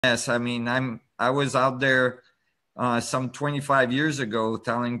Yes, I mean, I was out there some 25 years ago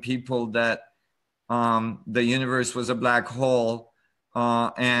telling people that the universe was a black hole,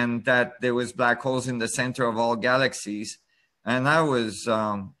 and that there was black holes in the center of all galaxies. And I was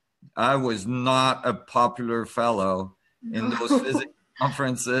not a popular fellow in those No. physics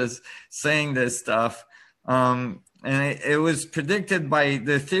conferences saying this stuff. And it was predicted by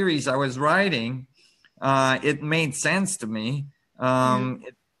the theories I was writing. It made sense to me. Mm,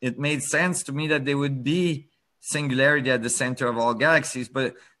 It made sense to me that there would be singularity at the center of all galaxies,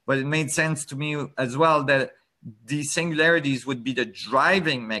 but it made sense to me as well that these singularities would be the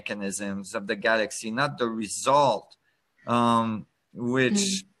driving mechanisms of the galaxy, not the result. mm,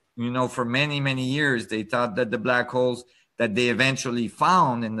 Which, for many, many years, they thought that the black holes that they eventually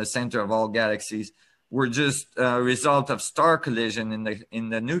found in the center of all galaxies were just a result of star collision in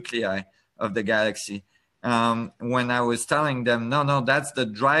the nuclei of the galaxy. When I was telling them, no, that's the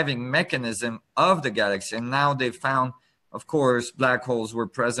driving mechanism of the galaxy. And now they found, of course, black holes were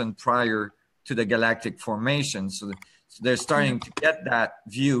present prior to the galactic formation. So they're yeah. starting to get that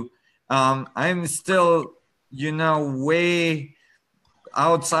view. I'm still, way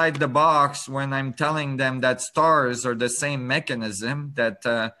outside the box when I'm telling them that stars are the same mechanism, that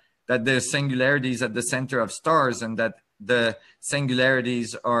there's singularities at the center of stars, and that the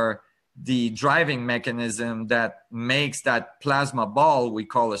singularities are the driving mechanism that makes that plasma ball we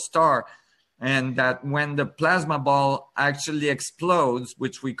call a star, and that when the plasma ball actually explodes,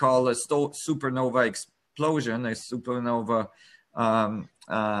 which we call a supernova explosion, a supernova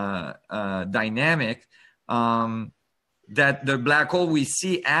dynamic, that the black hole we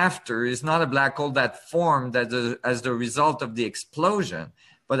see after is not a black hole that formed as the result of the explosion,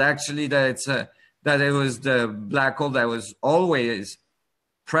 but actually that it was the black hole that was always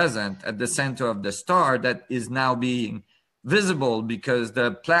present at the center of the star that is now being visible because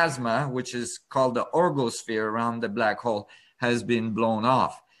the plasma, which is called the orgosphere around the black hole, has been blown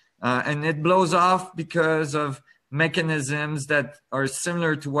off. And it blows off because of mechanisms that are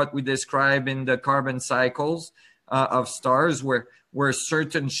similar to what we describe in the carbon cycles of stars, where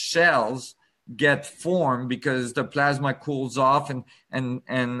certain shells get formed because the plasma cools off, and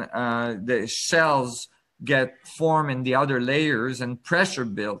the shells get formed in the other layers, and pressure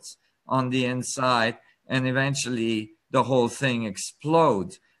builds on the inside, and eventually the whole thing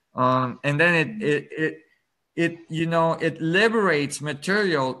explodes. And then it liberates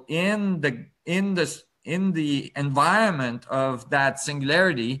material in the environment of that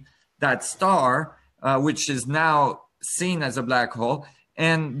singularity, that star, which is now seen as a black hole.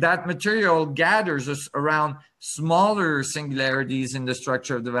 And that material gathers around smaller singularities in the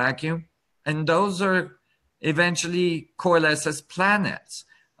structure of the vacuum. And those are eventually coalesce as planets.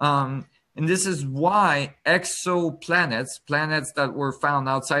 And this is why exoplanets, planets that were found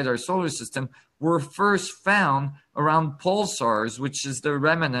outside our solar system, were first found around pulsars, which is the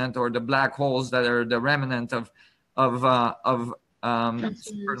remnant, or the black holes that are the remnant of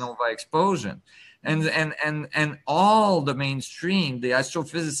supernova explosion. And all the mainstream, the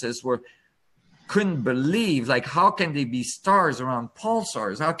astrophysicists couldn't believe, like, how can they be stars around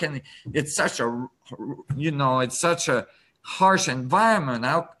pulsars? How can it's such a harsh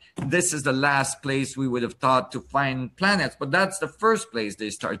environment? This is the last place we would have thought to find planets, but that's the first place they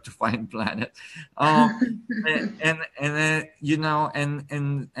start to find planets. And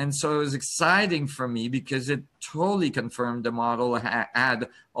so it was exciting for me because it totally confirmed the model had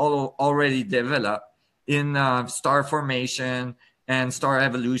already developed in star formation and star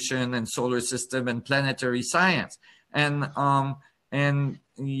evolution and solar system and planetary science. And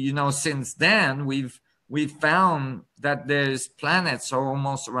since then we've found that there's planets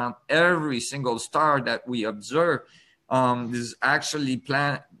almost around every single star that we observe. There's actually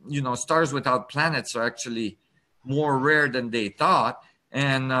stars without planets are actually more rare than they thought.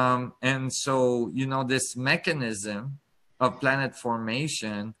 And so this mechanism of planet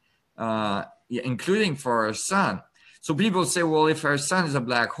formation, including for our sun. So people say, well, if our sun is a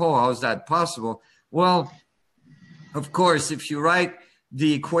black hole, how is that possible? Well, of course, if you write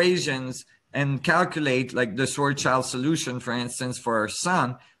the equations and calculate, like the Schwarzschild solution, for instance, for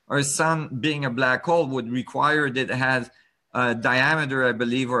our sun being a black hole would require that it has a diameter, I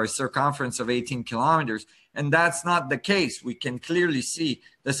believe, or a circumference of 18 kilometers. And that's not the case. We can clearly see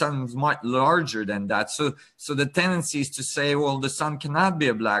the sun is much larger than that. So the tendency is to say, well, the sun cannot be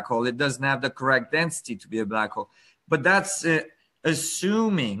a black hole. It doesn't have the correct density to be a black hole. But that's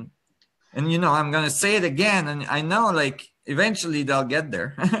assuming, and I'm going to say it again, and I know, like, eventually they'll get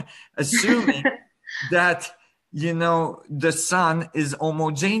there, assuming that the sun is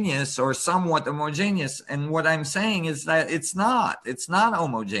homogeneous or somewhat homogeneous. And what I'm saying is that it's not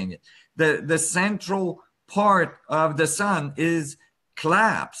homogeneous. The central part of the sun is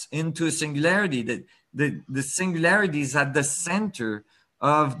collapsed into a singularity. The singularity is at the center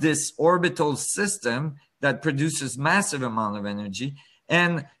of this orbital system that produces massive amount of energy.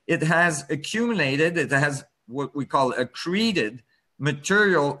 And it has accumulated, it has what we call accreted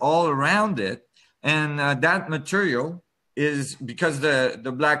material all around it. And that material is, because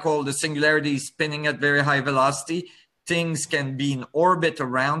the black hole, the singularity is spinning at very high velocity, things can be in orbit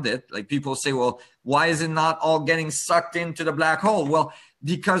around it. Like people say, well, why is it not all getting sucked into the black hole? Well,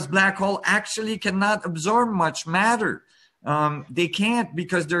 because black hole actually cannot absorb much matter. They can't,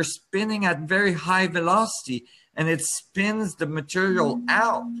 because they're spinning at very high velocity, and it spins the material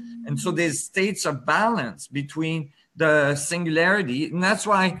out. And so there's states of balance between the singularity. And that's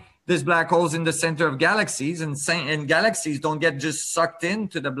why there's black holes in the center of galaxies, and galaxies don't get just sucked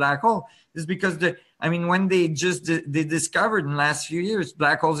into the black hole. It's because when they discovered in the last few years,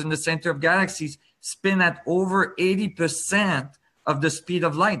 black holes in the center of galaxies spin at over 80% of the speed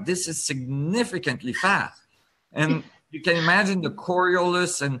of light. This is significantly fast. And you can imagine the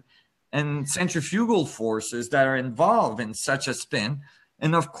Coriolis and centrifugal forces that are involved in such a spin.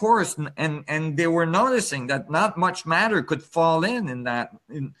 And of course, and they were noticing that not much matter could fall in that.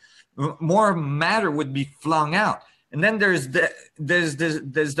 More matter would be flung out. And then there's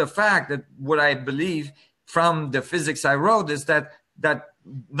the fact that what I believe from the physics I wrote is that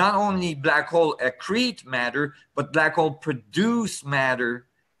not only black hole accrete matter, but black hole produce matter,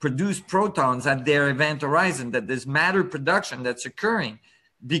 produce protons at their event horizon, that there's matter production that's occurring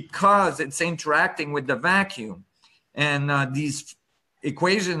because it's interacting with the vacuum. And these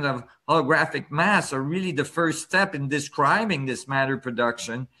equations of holographic mass are really the first step in describing this matter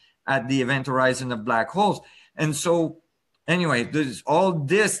production at the event horizon of black holes. And so anyway, there's all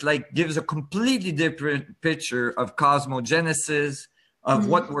this gives a completely different picture of cosmogenesis, of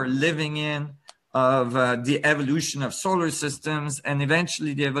what we're living in, of the evolution of solar systems, and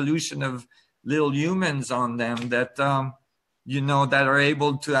eventually the evolution of little humans on them that, that are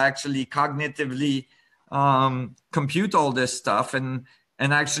able to actually cognitively compute all this stuff and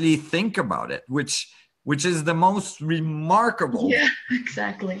actually think about it, which is the most remarkable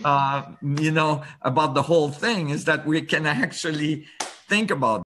exactly about the whole thing, is that we can actually think about